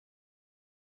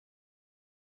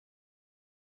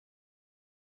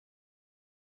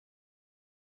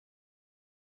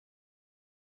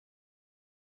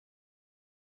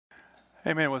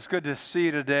Amen. Well, it's good to see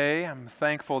you today. I'm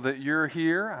thankful that you're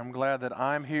here. I'm glad that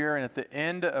I'm here. And at the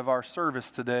end of our service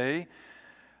today,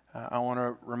 I want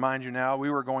to remind you now,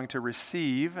 we were going to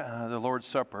receive the Lord's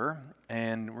Supper,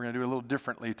 and we're going to do it a little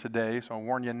differently today. So I'll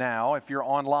warn you now. If you're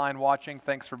online watching,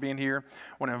 thanks for being here.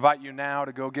 I want to invite you now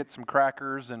to go get some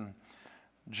crackers and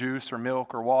juice or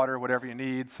milk or water, whatever you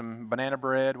need, some banana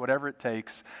bread, whatever it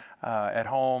takes at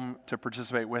home to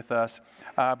participate with us.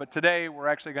 But today, we're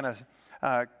actually going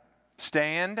to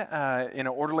stand in an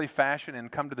orderly fashion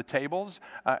and come to the tables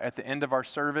at the end of our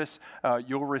service.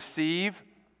 You'll receive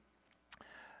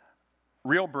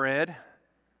real bread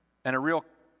and a real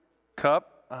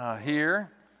cup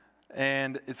here,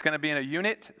 and it's going to be in a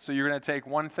unit. So you're going to take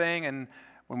one thing, and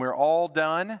when we're all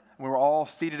done, when we're all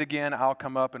seated again, I'll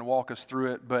come up and walk us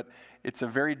through it. But it's a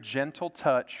very gentle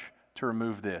touch to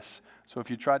remove this. So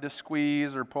if you tried to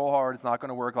squeeze or pull hard, it's not going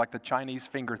to work like the Chinese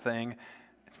finger thing.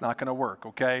 It's not going to work,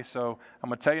 okay? So I'm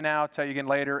going to tell you now, tell you again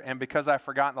later. And because I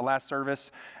forgot in the last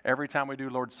service, every time we do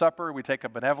Lord's Supper, we take a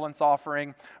benevolence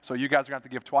offering. So you guys are going to have to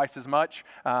give twice as much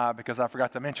because I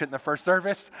forgot to mention it in the first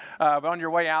service. But on your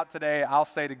way out today, I'll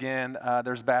say it again.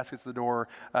 There's baskets at the door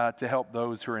to help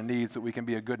those who are in need so that we can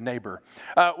be a good neighbor.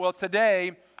 Well,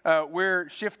 today, we're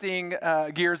shifting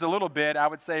gears a little bit. I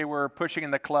would say we're pushing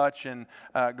in the clutch and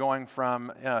going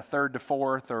from third to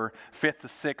fourth or fifth to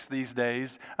sixth these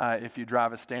days if you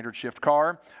drive a standard shift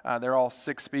car. They're all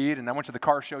 6-speed, and I went to the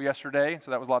car show yesterday, so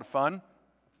that was a lot of fun.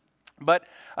 But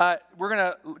we're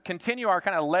going to continue our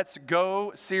kind of Let's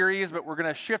Go series, but we're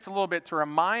going to shift a little bit to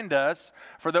remind us,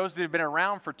 for those that have been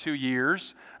around for 2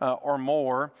 years or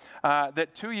more,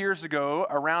 that 2 years ago,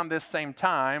 around this same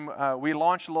time, we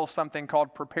launched a little something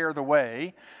called Prepare the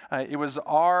Way. It was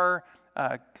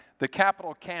the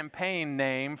capital campaign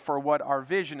name for what our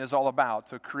vision is all about,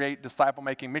 to create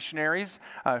disciple-making missionaries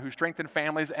who strengthen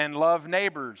families and love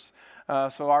neighbors.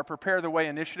 So our Prepare the Way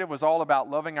initiative was all about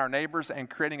loving our neighbors and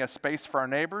creating a space for our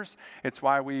neighbors. It's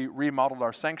why we remodeled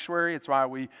our sanctuary. It's why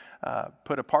we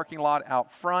put a parking lot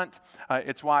out front.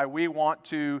 It's why we want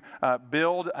to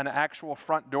build an actual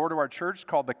front door to our church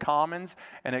called the Commons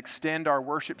and extend our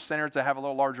worship center to have a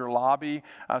little larger lobby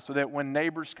so that when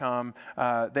neighbors come,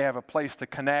 they have a place to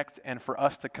connect and for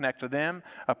us to connect to them,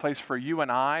 a place for you and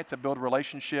I to build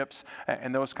relationships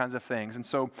and those kinds of things. And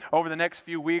so over the next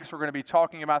few weeks, we're going to be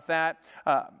talking about that.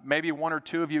 Maybe one or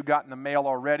two of you got in the mail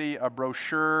already a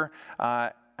brochure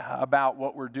about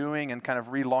what we're doing and kind of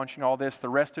relaunching all this. The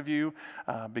rest of you,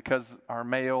 because our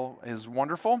mail is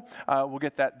wonderful, we'll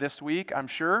get that this week, I'm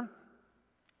sure.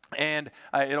 And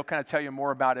it'll kind of tell you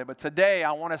more about it. But today,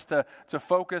 I want us to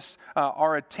focus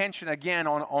our attention again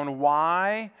on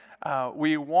why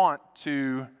we want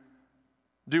to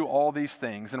do all these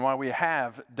things and why we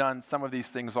have done some of these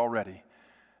things already.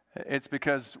 It's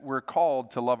because we're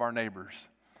called to love our neighbors.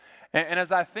 And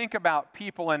as I think about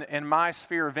people in my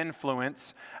sphere of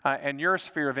influence and your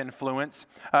sphere of influence,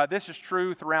 this is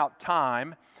true throughout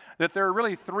time, that there are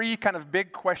really three kind of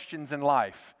big questions in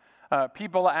life.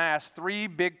 People ask three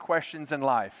big questions in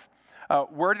life.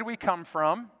 Where did we come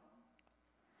from?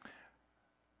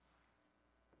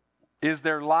 Is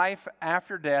there life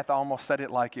after death? I almost said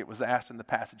it like it was asked in the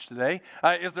passage today.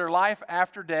 Is there life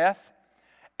after death?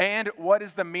 And what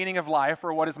is the meaning of life,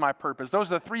 or what is my purpose?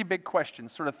 Those are the three big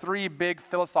questions, sort of three big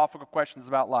philosophical questions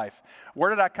about life.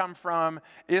 Where did I come from?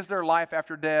 Is there life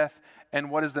after death? And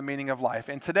what is the meaning of life?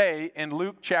 And today, in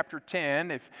Luke chapter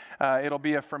 10, if it'll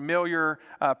be a familiar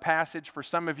passage for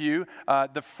some of you,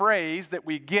 the phrase that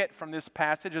we get from this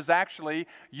passage is actually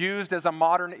used as a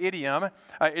modern idiom.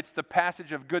 It's the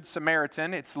passage of Good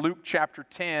Samaritan. It's Luke chapter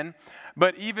 10.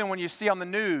 But even when you see on the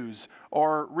news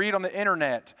or read on the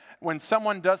internet, when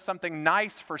someone does something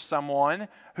nice for someone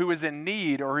who is in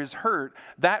need or is hurt,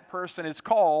 that person is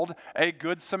called a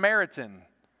Good Samaritan,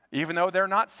 even though they're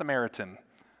not Samaritan.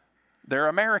 They're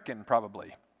American,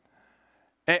 probably.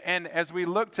 And as we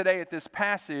look today at this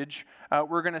passage,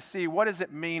 we're going to see, what does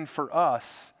it mean for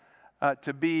us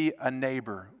to be a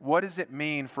neighbor? What does it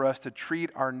mean for us to treat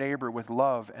our neighbor with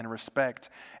love and respect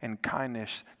and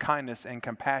kindness and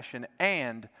compassion?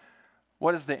 And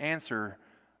what is the answer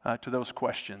to those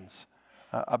questions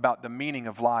about the meaning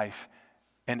of life?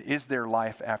 And is there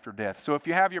life after death? So if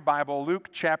you have your Bible, Luke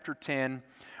chapter 10,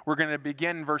 we're going to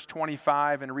begin in verse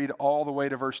 25 and read all the way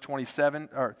to verse 27,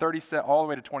 or 37, all the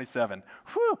way to 27.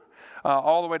 Whew!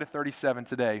 All the way to 37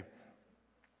 today.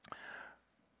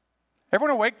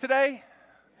 Everyone awake today?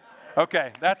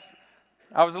 Okay,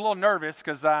 I was a little nervous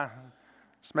because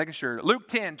just making sure. Luke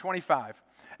 10, 25.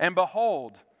 And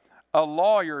behold, a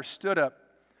lawyer stood up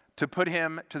to put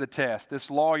him to the test.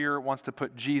 This lawyer wants to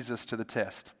put Jesus to the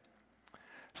test,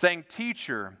 saying,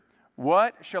 "Teacher,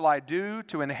 "What shall I do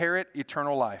to inherit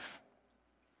eternal life?"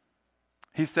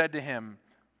 He said to him,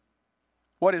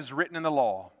 "What is written in the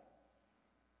law?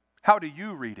 How do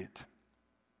you read it?"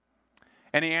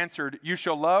 And he answered, "You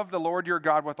shall love the Lord your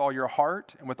God with all your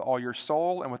heart, and with all your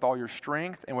soul, and with all your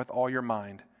strength, and with all your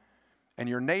mind, and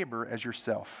your neighbor as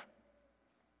yourself."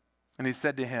 And he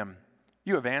said to him,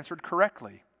 "You have answered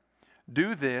correctly.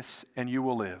 Do this, and you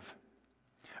will live."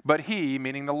 But he,"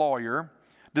 meaning the lawyer,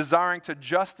 "desiring to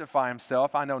justify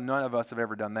himself," I know none of us have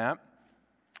ever done that,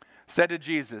 said to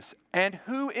Jesus, "And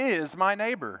who is my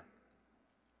neighbor?"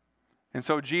 And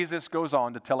so Jesus goes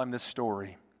on to tell him this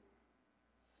story.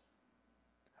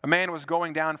 "A man was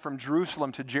going down from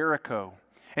Jerusalem to Jericho,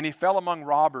 and he fell among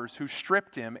robbers who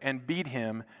stripped him and beat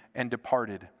him and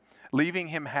departed, leaving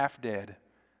him half dead.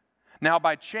 Now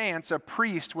by chance a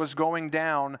priest was going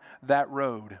down that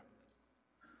road,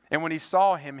 and when he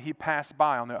saw him, he passed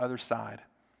by on the other side.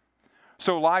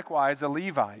 So likewise a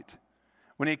Levite,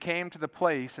 when he came to the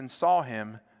place and saw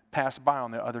him, passed by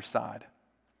on the other side.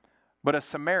 But a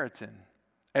Samaritan,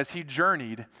 as he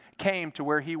journeyed, came to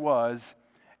where he was,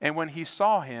 and when he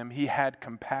saw him, he had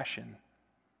compassion.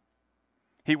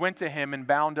 He went to him and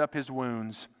bound up his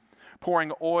wounds,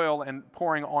 pouring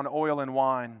on oil and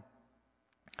wine.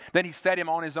 Then he set him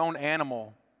on his own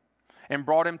animal and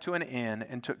brought him to an inn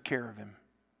and took care of him.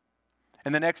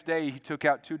 And the next day he took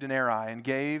out 2 denarii and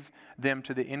gave them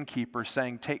to the innkeeper,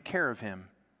 saying, 'Take care of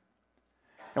him,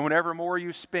 and whatever more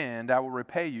you spend, I will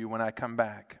repay you when I come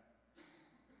back.'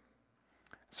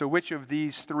 So which of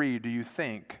these 3 do you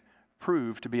think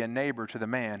proved to be a neighbor to the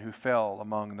man who fell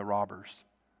among the robbers?"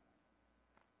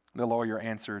 The lawyer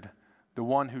answered, "The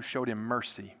one who showed him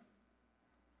mercy."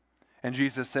 And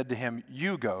Jesus said to him,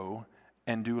 "You go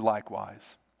and do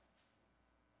likewise."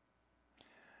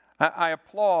 I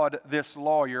applaud this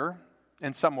lawyer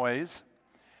in some ways.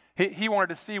 He wanted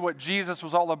to see what Jesus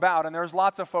was all about, and there's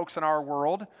lots of folks in our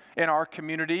world, in our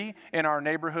community, in our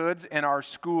neighborhoods, in our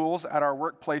schools, at our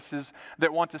workplaces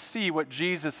that want to see what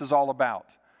Jesus is all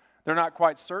about. They're not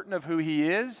quite certain of who he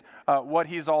is, what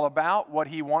he's all about, what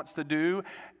he wants to do,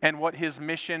 and what his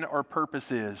mission or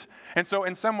purpose is. And so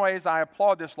in some ways, I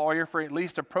applaud this lawyer for at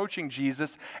least approaching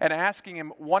Jesus and asking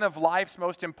him one of life's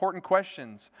most important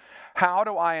questions. How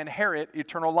do I inherit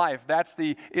eternal life? That's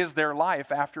is there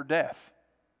life after death?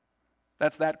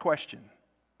 That's that question.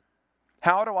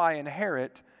 How do I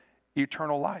inherit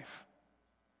eternal life?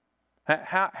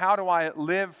 How do I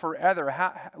live forever?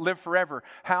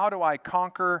 How do I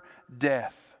conquer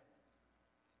death?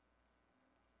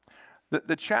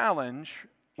 The challenge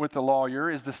with the lawyer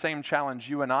is the same challenge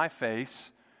you and I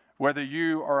face, whether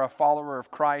you are a follower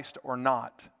of Christ or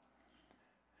not.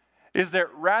 Is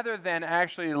that rather than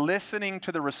actually listening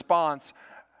to the response,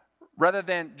 rather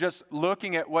than just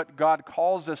looking at what God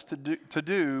calls us to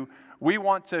do, we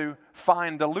want to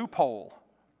find the loophole.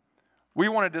 We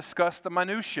want to discuss the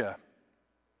minutia.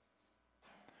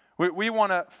 We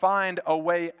want to find a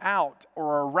way out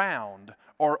or around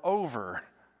or over,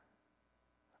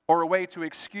 or a way to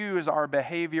excuse our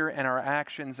behavior and our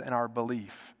actions and our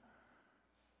belief.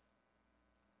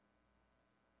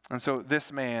 And so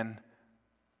this man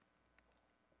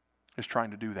is trying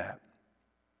to do that.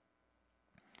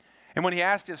 And when he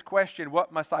asked his question,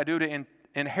 "What must I do to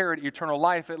inherit eternal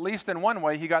life?" at least in one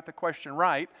way, he got the question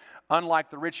right,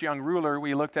 unlike the rich young ruler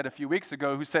we looked at a few weeks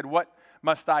ago who said, "What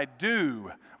must I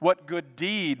do? What good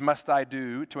deed must I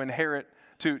do to inherit,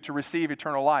 to receive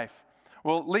eternal life?"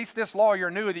 Well, at least this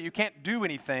lawyer knew that you can't do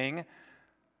anything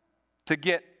to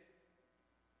get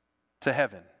to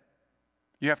heaven.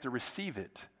 You have to receive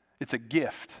it. It's a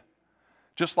gift.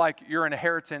 Just like your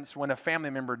inheritance when a family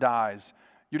member dies.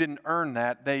 You didn't earn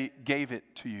that, they gave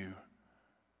it to you.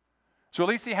 So at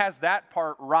least he has that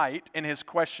part right in his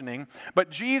questioning. But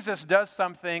Jesus does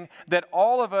something that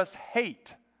all of us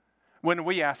hate when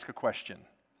we ask a question.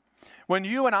 When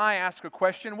you and I ask a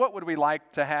question, what would we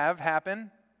like to have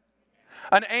happen?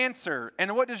 An answer.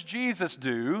 And what does Jesus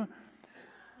do?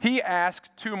 He asks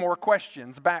 2 more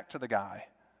questions back to the guy.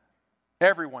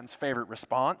 Everyone's favorite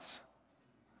response.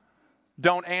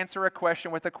 Don't answer a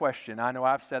question with a question. I know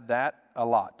I've said that a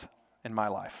lot in my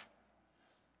life.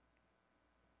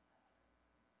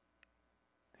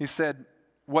 He said,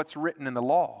 "What's written in the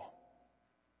law?"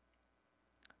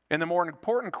 And the more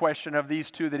important question of these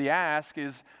 2 that he asked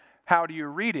is, how do you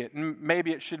read it? And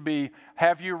maybe it should be,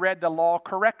 have you read the law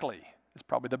correctly? It's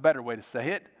probably the better way to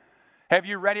say it. Have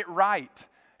you read it right?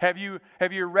 Have you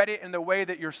read it in the way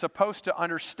that you're supposed to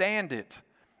understand it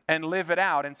and live it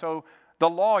out? And so the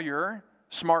lawyer,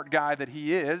 smart guy that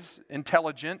he is,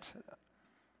 intelligent,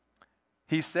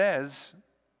 he says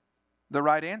the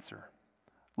right answer.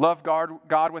 Love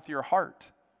God with your heart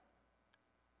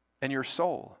and your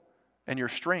soul and your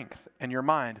strength and your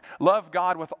mind. Love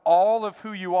God with all of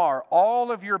who you are,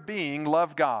 all of your being.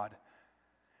 Love God.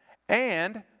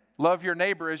 And love your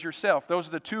neighbor as yourself. Those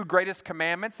are the two greatest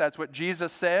commandments. That's what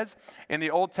Jesus says in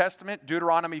the Old Testament.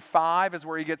 Deuteronomy 5 is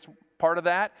where he gets part of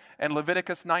that, and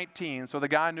Leviticus 19. So the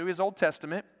guy knew his Old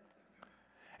Testament.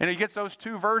 And he gets those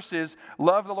two verses.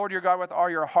 Love the Lord your God with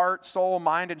all your heart, soul,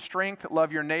 mind, and strength.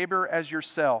 Love your neighbor as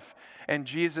yourself. And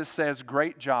Jesus says,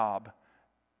 great job.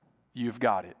 You've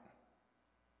got it.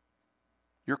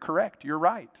 You're correct. You're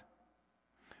right.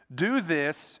 Do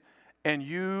this and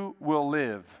you will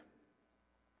live.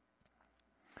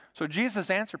 So Jesus'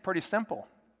 answer pretty simple.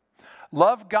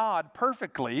 Love God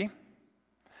perfectly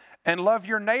and love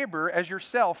your neighbor as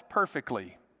yourself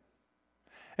perfectly.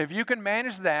 If you can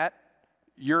manage that,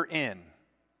 you're in.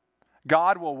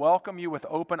 God will welcome you with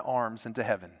open arms into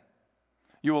heaven.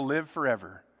 You will live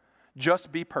forever.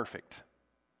 Just be perfect.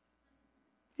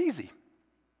 Easy.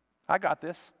 I got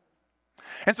this.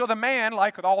 And so the man,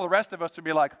 like with all the rest of us, would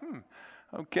be like,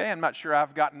 okay, I'm not sure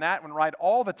I've gotten that one right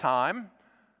all the time.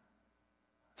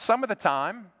 Some of the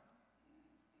time,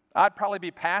 I'd probably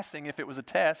be passing if it was a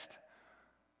test.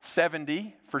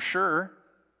 70 for sure.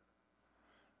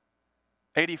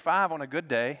 85 on a good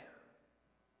day.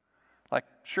 Like,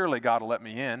 surely God will let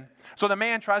me in. So the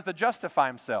man tries to justify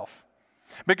himself.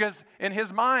 Because in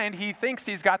his mind, he thinks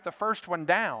he's got the first one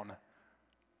down.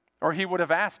 Or he would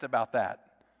have asked about that.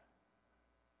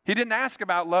 He didn't ask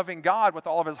about loving God with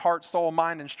all of his heart, soul,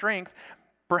 mind, and strength.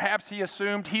 Perhaps he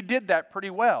assumed he did that pretty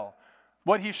well.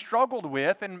 What he struggled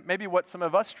with, and maybe what some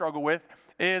of us struggle with,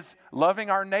 is loving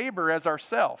our neighbor as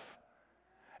ourself.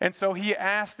 And so he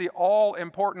asked the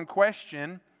all-important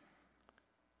question,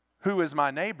 who is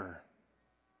my neighbor?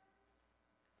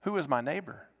 Who is my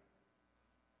neighbor?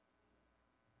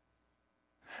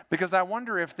 Because I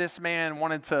wonder if this man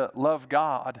wanted to love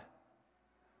God,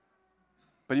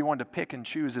 but he wanted to pick and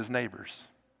choose his neighbors.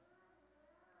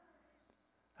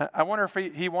 I wonder if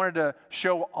he wanted to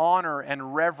show honor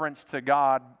and reverence to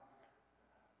God,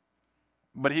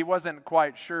 but he wasn't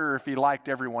quite sure if he liked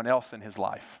everyone else in his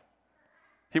life.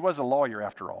 He was a lawyer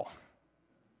after all.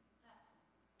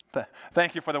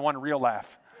 Thank you for the one real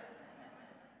laugh.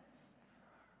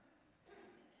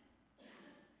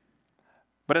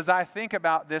 But as I think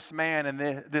about this man and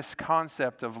this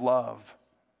concept of love,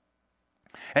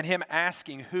 and him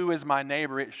asking, who is my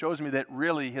neighbor, it shows me that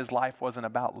really his life wasn't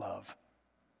about love.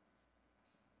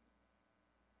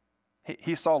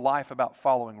 He saw life about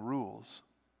following rules.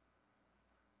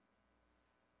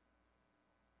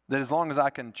 That as long as I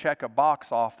can check a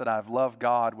box off that I've loved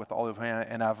God with all of him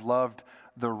and I've loved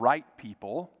the right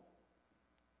people,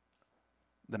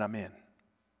 then I'm in.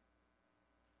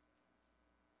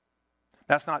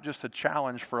 That's not just a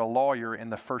challenge for a lawyer in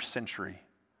the first century.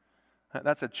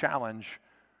 That's a challenge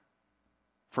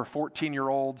for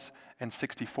 14-year-olds and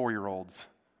 64-year-olds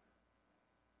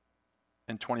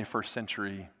in 21st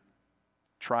century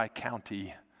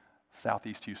Tri-County,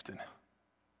 Southeast Houston.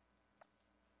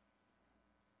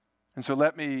 And so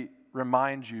let me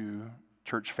remind you,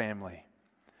 church family,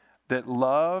 that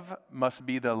love must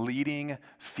be the leading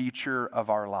feature of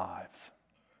our lives.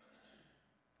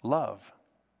 Love,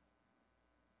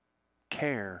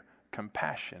 care,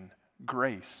 compassion,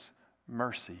 grace,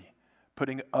 mercy,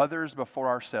 putting others before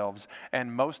ourselves.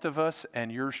 And most of us,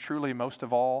 and yours truly most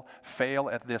of all, fail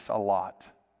at this a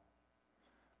lot.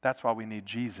 That's why we need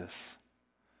Jesus.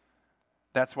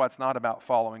 That's why it's not about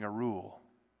following a rule.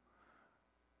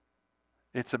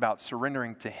 It's about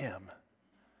surrendering to him.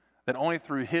 That only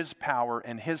through his power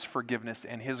and his forgiveness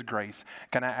and his grace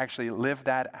can I actually live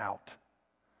that out.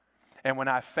 And when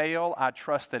I fail, I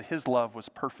trust that his love was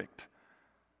perfect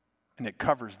and it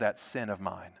covers that sin of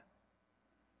mine.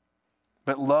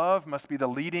 But love must be the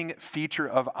leading feature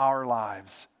of our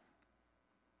lives.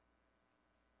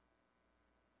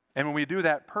 And when we do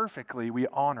that perfectly, we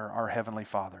honor our Heavenly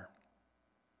Father.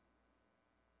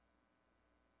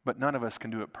 But none of us can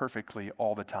do it perfectly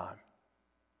all the time.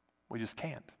 We just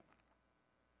can't.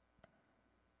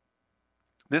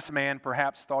 This man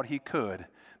perhaps thought he could.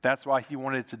 That's why he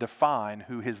wanted to define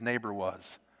who his neighbor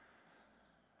was.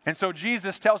 And so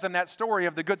Jesus tells him that story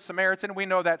of the Good Samaritan. We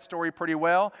know that story pretty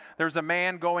well. There's a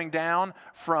man going down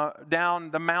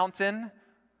the mountain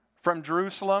from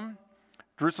Jerusalem.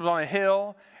 Jerusalem's on a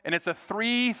hill, and it's a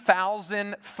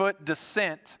 3,000-foot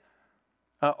descent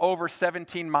over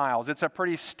 17 miles. It's a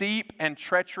pretty steep and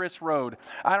treacherous road.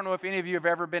 I don't know if any of you have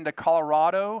ever been to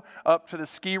Colorado, up to the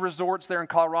ski resorts there in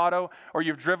Colorado, or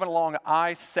you've driven along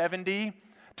I-70.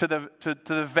 to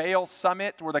the Vale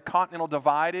summit where the Continental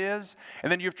Divide is,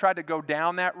 and then you've tried to go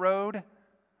down that road,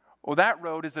 well, that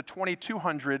road is a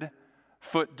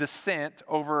 2,200-foot descent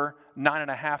over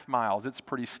 9.5 miles. It's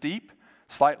pretty steep,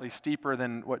 slightly steeper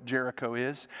than what Jericho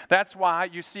is. That's why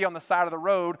you see on the side of the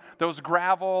road those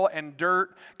gravel and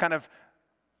dirt kind of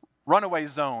runaway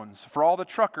zones for all the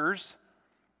truckers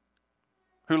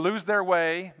who lose their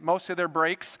way, most of their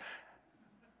brakes,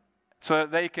 so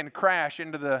that they can crash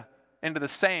into the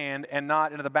sand and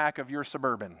not into the back of your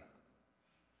Suburban.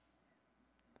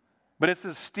 But it's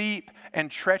a steep and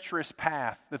treacherous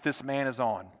path that this man is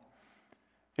on.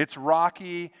 It's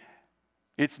rocky,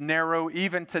 it's narrow.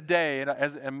 Even today,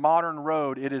 as a modern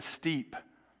road, it is steep.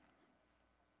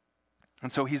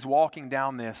 And so he's walking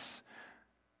down this,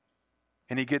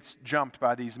 and he gets jumped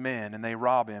by these men, and they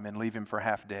rob him and leave him for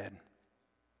half dead.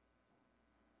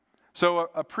 So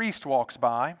a priest walks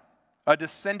by, a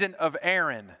descendant of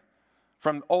Aaron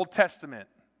from Old Testament.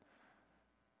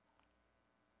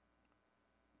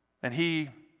 And he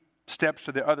steps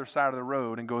to the other side of the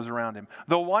road and goes around him.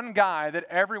 The one guy that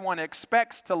everyone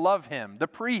expects to love him, the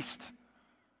priest,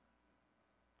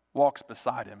 walks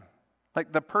beside him.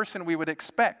 Like the person we would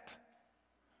expect.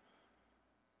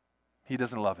 He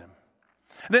doesn't love him.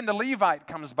 Then the Levite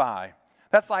comes by.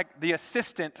 That's like the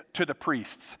assistant to the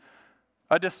priests.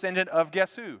 A descendant of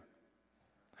guess who?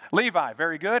 Levi.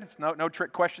 Very good. It's no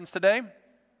trick questions today.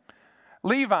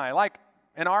 Levi, like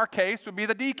in our case, would be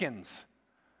the deacons.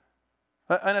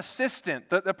 An assistant,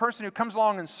 the person who comes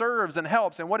along and serves and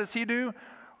helps. And what does he do?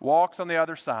 Walks on the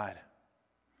other side.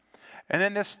 And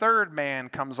then this third man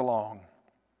comes along,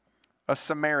 a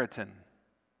Samaritan.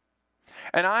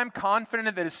 And I'm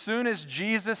confident that as soon as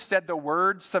Jesus said the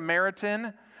word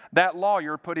Samaritan, that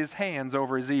lawyer put his hands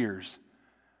over his ears.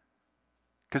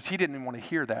 Because he didn't even want to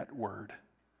hear that word.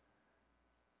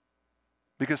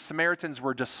 Because Samaritans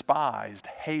were despised,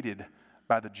 hated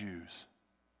by the Jews.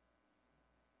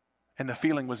 And the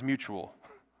feeling was mutual.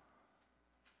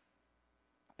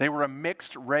 They were a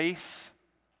mixed race.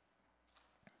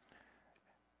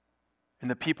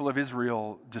 And the people of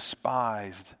Israel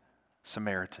despised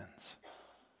Samaritans.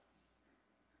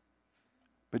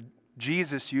 But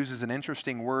Jesus uses an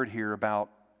interesting word here about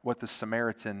what the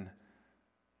Samaritan,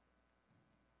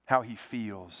 how he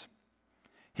feels.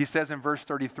 He says in verse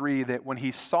 33 that when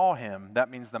he saw him, that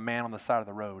means the man on the side of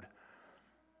the road,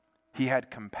 he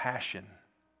had compassion.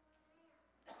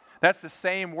 That's the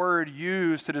same word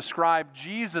used to describe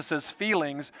Jesus'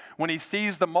 feelings when he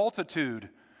sees the multitude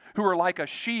who are like a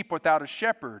sheep without a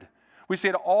shepherd. We see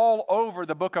it all over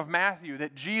the book of Matthew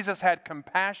that Jesus had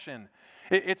compassion.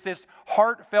 It's this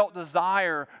heartfelt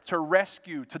desire to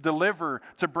rescue, to deliver,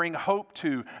 to bring hope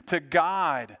to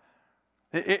guide.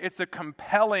 It's a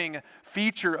compelling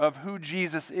feature of who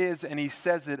Jesus is, and he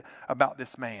says it about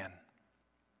this man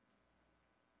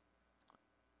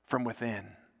from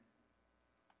within.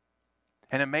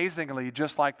 And amazingly,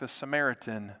 just like the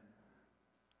Samaritan,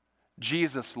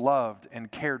 Jesus loved and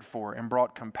cared for and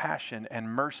brought compassion and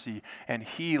mercy and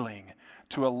healing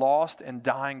to a lost and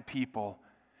dying people,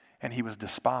 and he was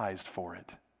despised for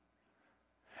it.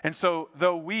 And so,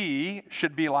 though we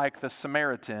should be like the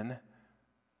Samaritan,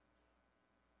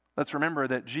 let's remember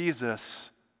that Jesus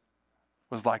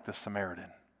was like the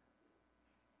Samaritan.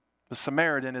 The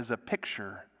Samaritan is a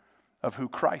picture of who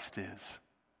Christ is.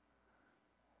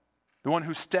 The one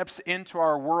who steps into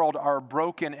our world, our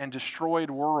broken and destroyed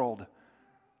world,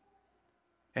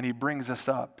 and he brings us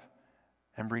up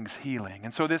and brings healing.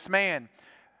 And so this man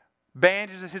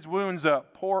bandages his wounds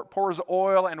up, pours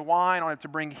oil and wine on it to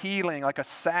bring healing like a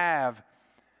salve.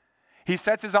 He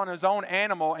sets his on his own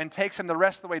animal and takes him the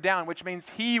rest of the way down, which means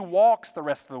he walks the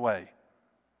rest of the way.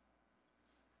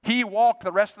 He walked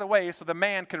the rest of the way so the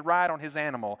man could ride on his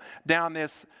animal down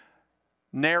this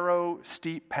narrow,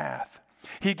 steep path.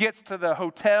 He gets to the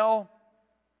hotel,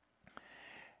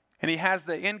 and he has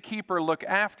the innkeeper look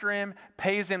after him,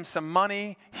 pays him some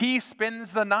money. He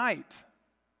spends the night.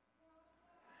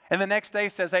 And the next day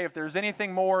says, hey, if there's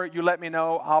anything more, you let me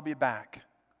know, I'll be back.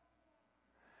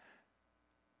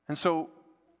 And so,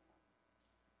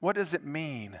 what does it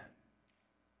mean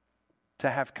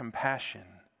to have compassion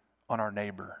on our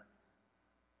neighbor?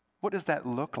 What does that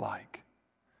look like?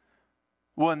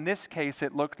 Well, in this case,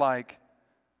 it looked like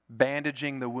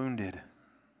bandaging the wounded.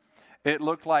 It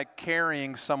looked like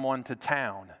carrying someone to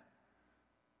town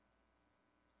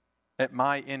at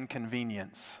my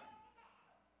inconvenience.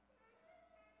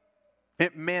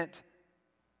 It meant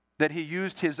that he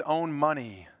used his own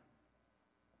money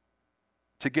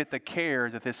to get the care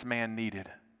that this man needed.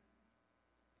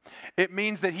 It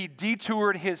means that he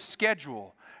detoured his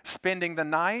schedule, spending the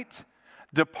night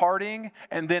departing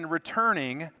and then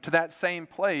returning to that same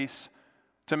place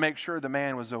to make sure the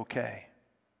man was okay.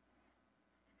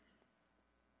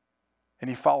 And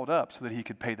he followed up so that he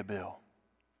could pay the bill.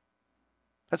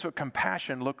 That's what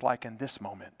compassion looked like in this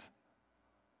moment.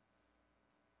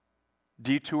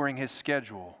 Detouring his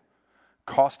schedule,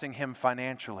 costing him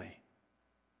financially,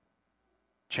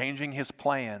 changing his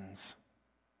plans,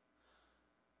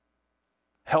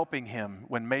 helping him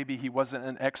when maybe he wasn't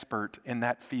an expert in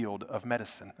that field of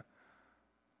medicine.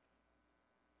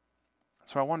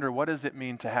 So I wonder, what does it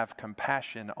mean to have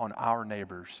compassion on our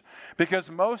neighbors?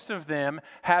 Because most of them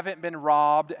haven't been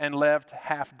robbed and left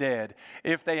half dead.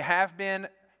 If they have been,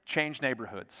 change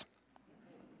neighborhoods.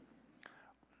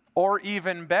 Or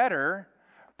even better,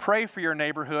 pray for your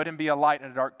neighborhood and be a light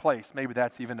in a dark place. Maybe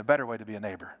that's even a better way to be a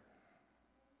neighbor.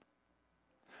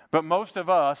 But most of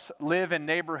us live in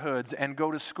neighborhoods and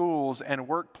go to schools and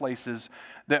workplaces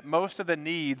that most of the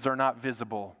needs are not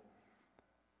visible.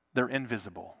 They're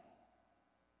invisible.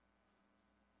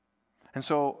 And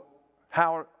so,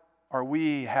 how are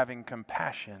we having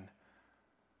compassion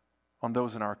on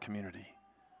those in our community?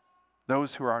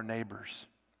 Those who are our neighbors.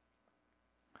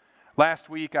 Last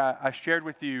week, I shared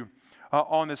with you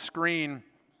on the screen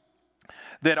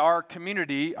that our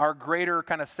community, our greater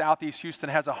kind of Southeast Houston,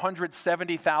 has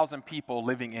 170,000 people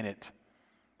living in it.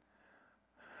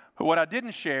 But what I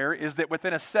didn't share is that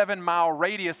within a 7-mile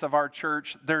radius of our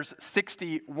church, there's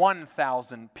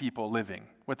 61,000 people living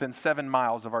within 7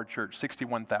 miles of our church,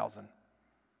 61,000.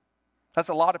 That's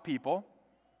a lot of people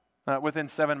within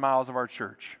 7 miles of our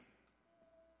church.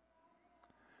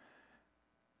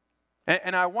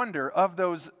 And I wonder, of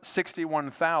those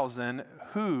 61,000,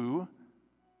 who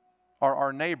are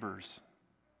our neighbors?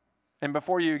 And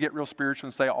before you get real spiritual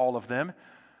and say all of them,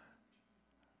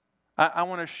 I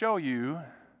want to show you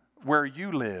where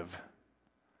you live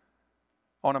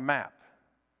on a map.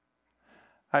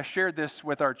 I shared this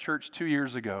with our church 2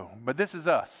 years ago, but this is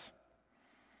us.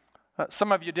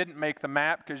 Some of you didn't make the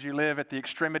map because you live at the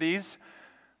extremities,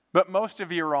 but most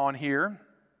of you are on here.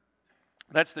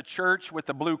 That's the church with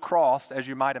the blue cross, as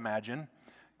you might imagine,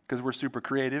 because we're super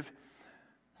creative.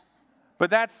 But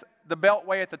that's the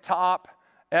Beltway at the top,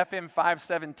 FM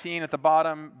 517 at the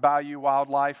bottom, Bayou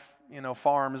Wildlife,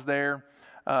 farms there.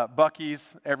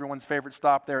 Buc-ee's, everyone's favorite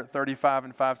stop there at 35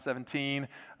 and 517.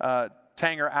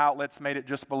 Tanger Outlets made it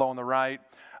just below on the right.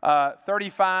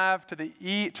 35 to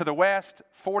the west,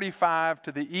 45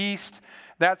 to the east.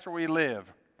 That's where we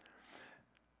live.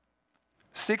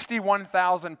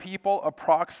 61,000 people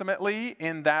approximately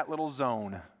in that little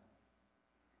zone.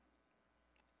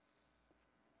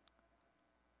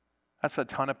 That's a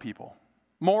ton of people.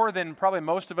 More than probably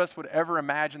most of us would ever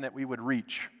imagine that we would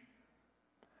reach.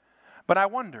 But I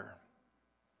wonder,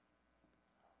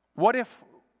 what if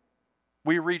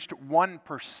we reached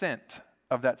 1%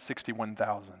 of that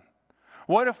 61,000?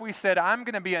 What if we said, I'm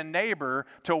going to be a neighbor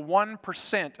to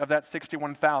 1% of that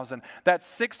 61,000? That's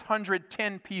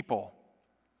 610 people.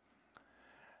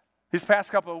 These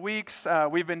past couple of weeks,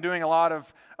 we've been doing a lot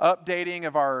of updating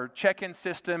of our check-in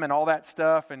system and all that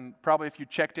stuff. And probably if you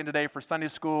checked in today for Sunday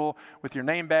school with your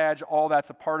name badge, all that's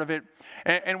a part of it.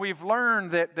 And we've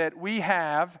learned that we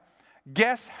have,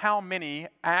 guess how many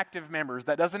active members.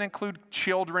 That doesn't include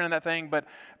children and that thing, but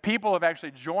people have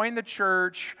actually joined the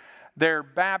church. They're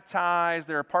baptized.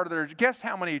 They're a part of their. Guess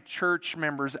how many church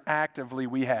members actively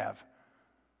we have?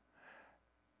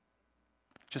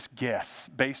 Just guess,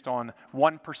 based on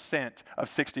 1% of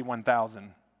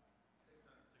 61,000.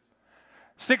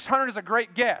 600 is a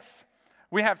great guess.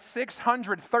 We have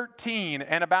 613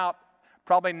 and about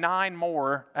probably 9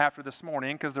 more after this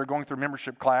morning because they're going through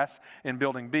membership class in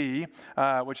Building B,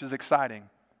 which is exciting.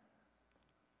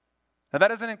 Now that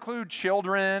doesn't include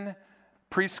children,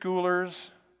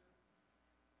 preschoolers,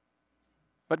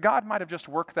 but God might have just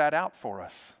worked that out for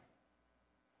us.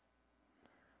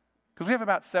 Because we have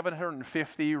about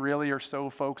 750 really or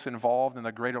so folks involved in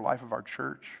the greater life of our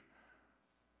church.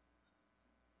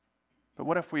 But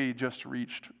what if we just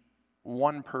reached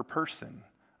 1 per person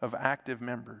of active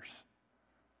members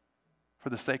for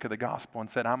the sake of the gospel and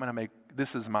said,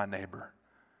 this is my neighbor,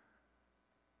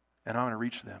 and I'm going to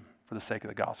reach them for the sake of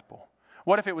the gospel?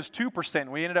 What if it was 2%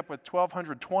 and we ended up with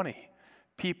 1,220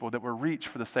 people that were reached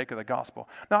for the sake of the gospel?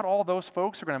 Not all those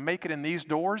folks are going to make it in these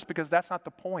doors because that's not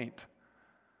the point.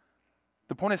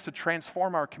 The point is to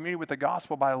transform our community with the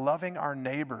gospel by loving our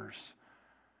neighbors.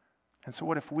 And so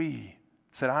what if we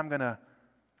said, I'm going to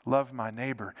Love my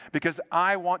neighbor. Because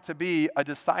I want to be a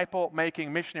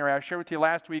disciple-making missionary. I shared with you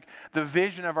last week the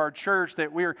vision of our church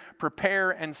that we're prepare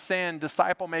and send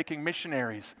disciple-making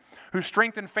missionaries who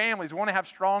strengthen families. We want to have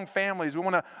strong families. We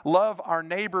want to love our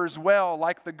neighbors well,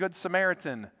 like the Good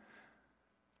Samaritan.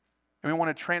 And we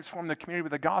want to transform the community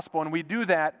with the gospel. And we do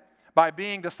that by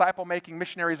being disciple-making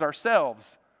missionaries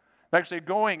ourselves. Actually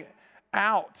going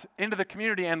out into the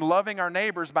community and loving our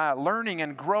neighbors by learning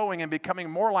and growing and becoming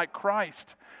more like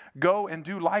Christ. Go and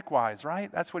do likewise,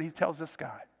 right? That's what he tells this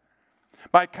guy.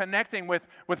 By connecting with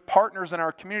partners in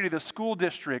our community, the school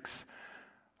districts,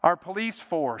 our police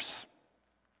force,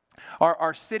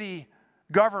 our city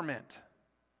government,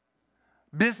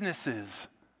 businesses,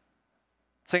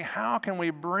 saying, how can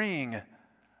we bring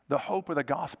the hope of the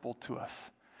gospel to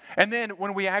us? And then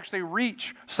when we actually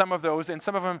reach some of those, and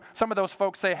some of those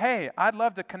folks say, hey, I'd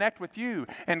love to connect with you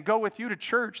and go with you to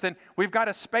church, then we've got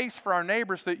a space for our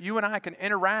neighbors that you and I can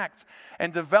interact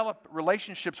and develop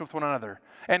relationships with one another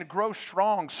and grow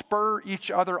strong, spur each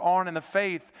other on in the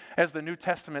faith as the New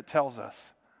Testament tells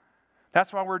us.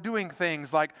 That's why we're doing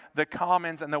things like the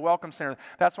Commons and the Welcome Center.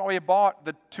 That's why we bought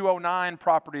the 209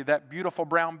 property, that beautiful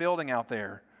brown building out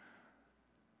there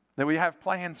that we have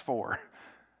plans for.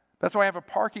 That's why I have a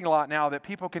parking lot now that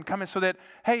people can come in so that,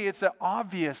 hey, it's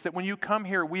obvious that when you come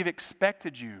here, we've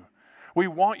expected you. We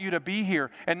want you to be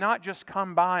here and not just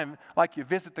come by like you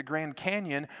visit the Grand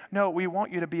Canyon. No, we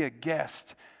want you to be a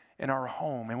guest in our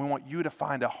home, and we want you to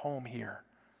find a home here.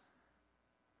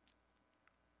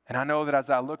 And I know that as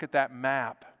I look at that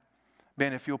map,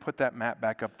 Ben, if you'll put that map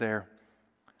back up there,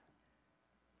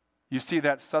 you see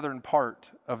that southern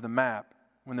part of the map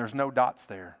when there's no dots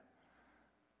there.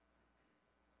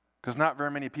 Because not very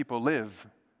many people live,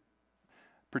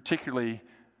 particularly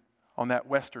on that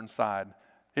western side.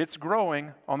 It's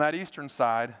growing on that eastern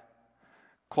side,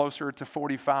 closer to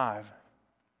 45.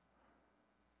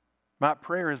 My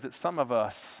prayer is that some of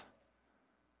us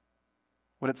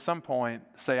would at some point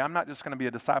say, I'm not just going to be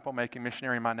a disciple-making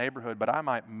missionary in my neighborhood, but I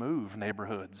might move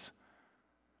neighborhoods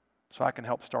so I can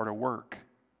help start a work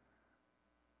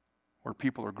where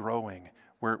people are growing,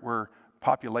 where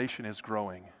population is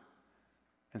growing,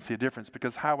 and see a difference,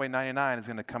 because Highway 99 is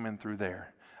going to come in through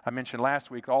there. I mentioned last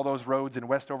week all those roads in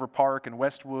Westover Park and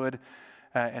Westwood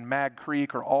and Mag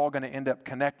Creek are all going to end up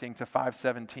connecting to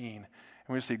 517. And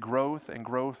we're going to see growth and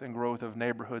growth and growth of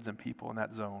neighborhoods and people in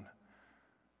that zone.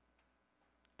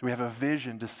 Do we have a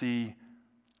vision to see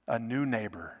a new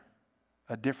neighbor,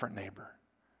 a different neighbor,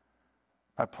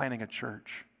 by planting a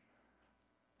church?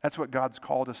 That's what God's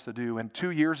called us to do. And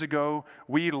 2 years ago,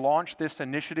 we launched this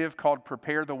initiative called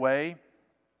Prepare the Way,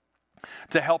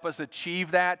 to help us achieve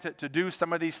that, to do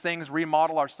some of these things,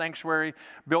 remodel our sanctuary,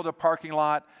 build a parking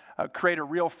lot, create a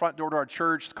real front door to our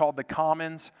church called the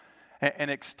Commons, and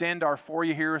extend our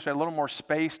foyer here so a little more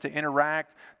space to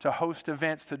interact, to host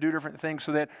events, to do different things,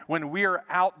 so that when we're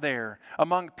out there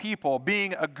among people,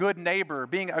 being a good neighbor,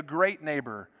 being a great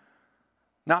neighbor,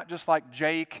 not just like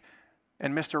Jake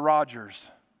and Mr. Rogers,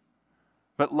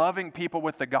 but loving people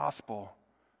with the gospel,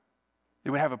 they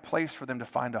would have a place for them to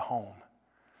find a home.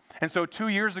 And so 2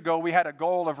 years ago, we had a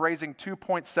goal of raising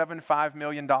 $2.75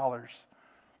 million.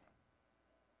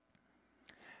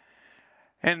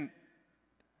 And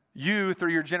you,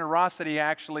 through your generosity,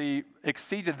 actually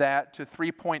exceeded that to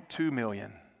 $3.2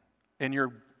 million in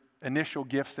your initial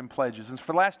gifts and pledges. And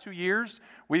for the last 2 years,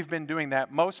 we've been doing that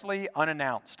mostly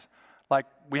unannounced. Like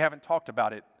we haven't talked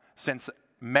about it since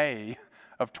May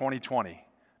of 2020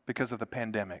 because of the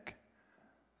pandemic.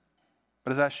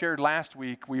 But as I shared last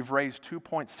week, we've raised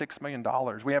 $2.6 million.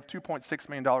 We have $2.6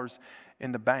 million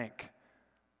in the bank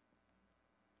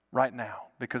right now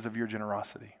because of your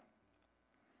generosity.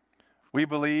 We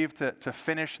believe to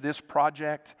finish this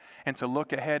project and to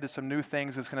look ahead to some new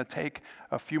things, it's going to take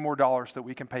a few more dollars so that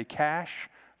we can pay cash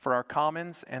for our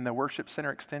Commons and the Worship Center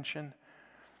extension.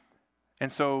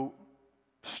 And so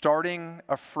starting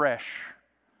afresh,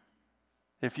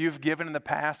 if you've given in the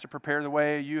past to Prepare the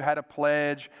Way, you had a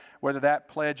pledge, whether that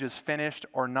pledge is finished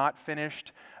or not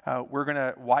finished, we're going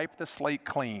to wipe the slate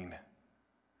clean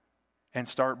and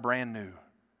start brand new.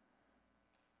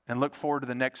 And look forward to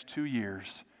the next 2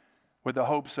 years with the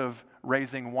hopes of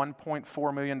raising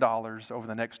 $1.4 million over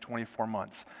the next 24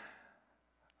 months.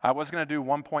 I was going to do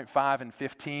 1.5 and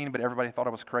 15, but everybody thought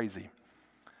I was crazy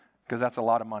because that's a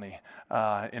lot of money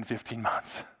in 15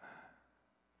 months.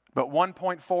 But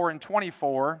 1.4 and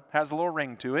 24 has a little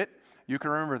ring to it. You can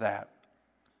remember that.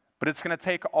 But it's going to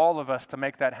take all of us to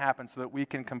make that happen so that we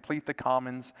can complete the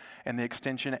Commons and the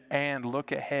extension and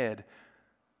look ahead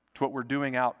to what we're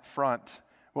doing out front,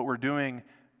 what we're doing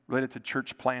related to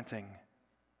church planting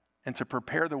and to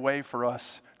prepare the way for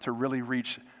us to really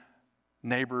reach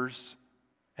neighbors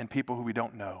and people who we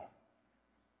don't know.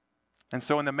 And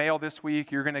so in the mail this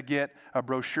week, you're going to get a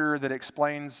brochure that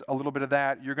explains a little bit of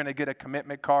that. You're going to get a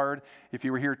commitment card. If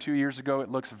you were here 2 years ago,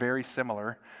 it looks very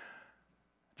similar,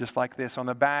 just like this. On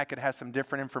the back, it has some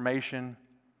different information.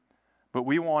 But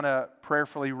we want to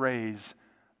prayerfully raise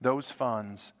those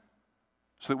funds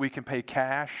so that we can pay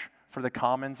cash for the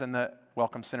Commons and the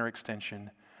Welcome Center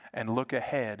extension and look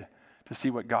ahead to see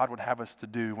what God would have us to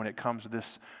do when it comes to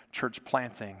this church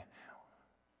planting,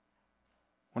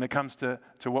 when it comes to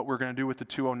what we're going to do with the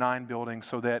 209 building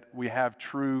so that we have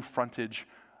true frontage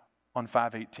on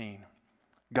 518.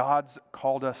 God's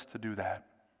called us to do that.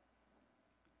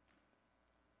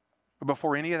 But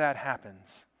before any of that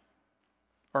happens,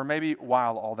 or maybe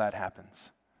while all that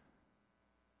happens,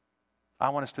 I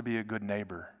want us to be a good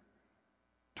neighbor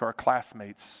to our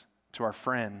classmates, to our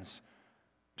friends,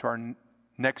 to our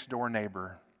next door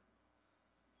neighbor,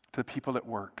 to the people at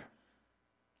work.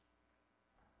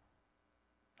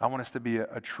 I want us to be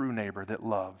a true neighbor that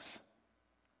loves.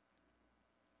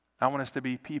 I want us to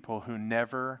be people who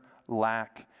never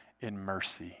lack in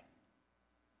mercy.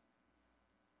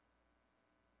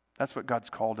 That's what God's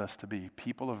called us to be,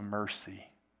 people of mercy.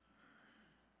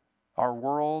 Our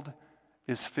world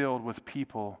is filled with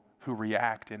people who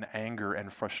react in anger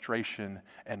and frustration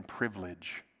and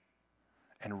privilege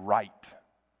and right.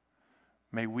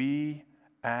 May we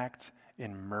act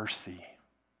in mercy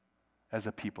as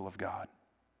a people of God.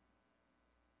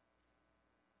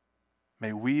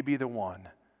 May we be the one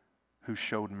who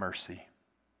showed mercy.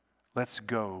 Let's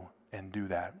go and do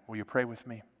that. Will you pray with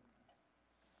me?